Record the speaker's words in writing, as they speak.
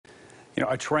You know,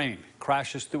 a train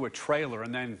crashes through a trailer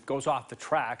and then goes off the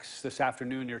tracks this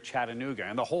afternoon near Chattanooga.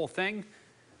 And the whole thing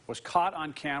was caught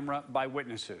on camera by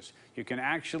witnesses. You can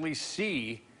actually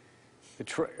see the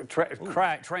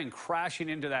train crashing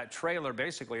into that trailer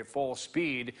basically at full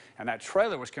speed, and that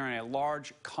trailer was carrying a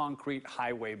large concrete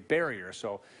highway barrier,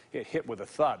 so it hit with a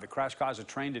thud. The crash caused the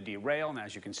train to derail, and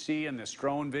as you can see in this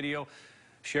drone video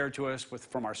shared to us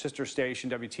from our sister station,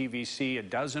 WTVC, a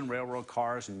dozen railroad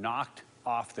cars knocked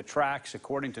off the tracks.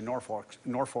 According to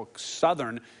Norfolk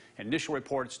Southern, initial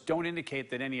reports don't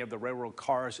indicate that any of the railroad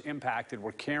cars impacted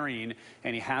were carrying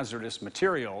any hazardous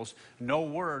materials. No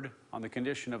word on the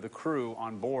condition of the crew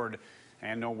on board,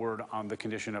 and no word on the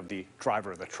condition of the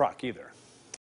driver of the truck either.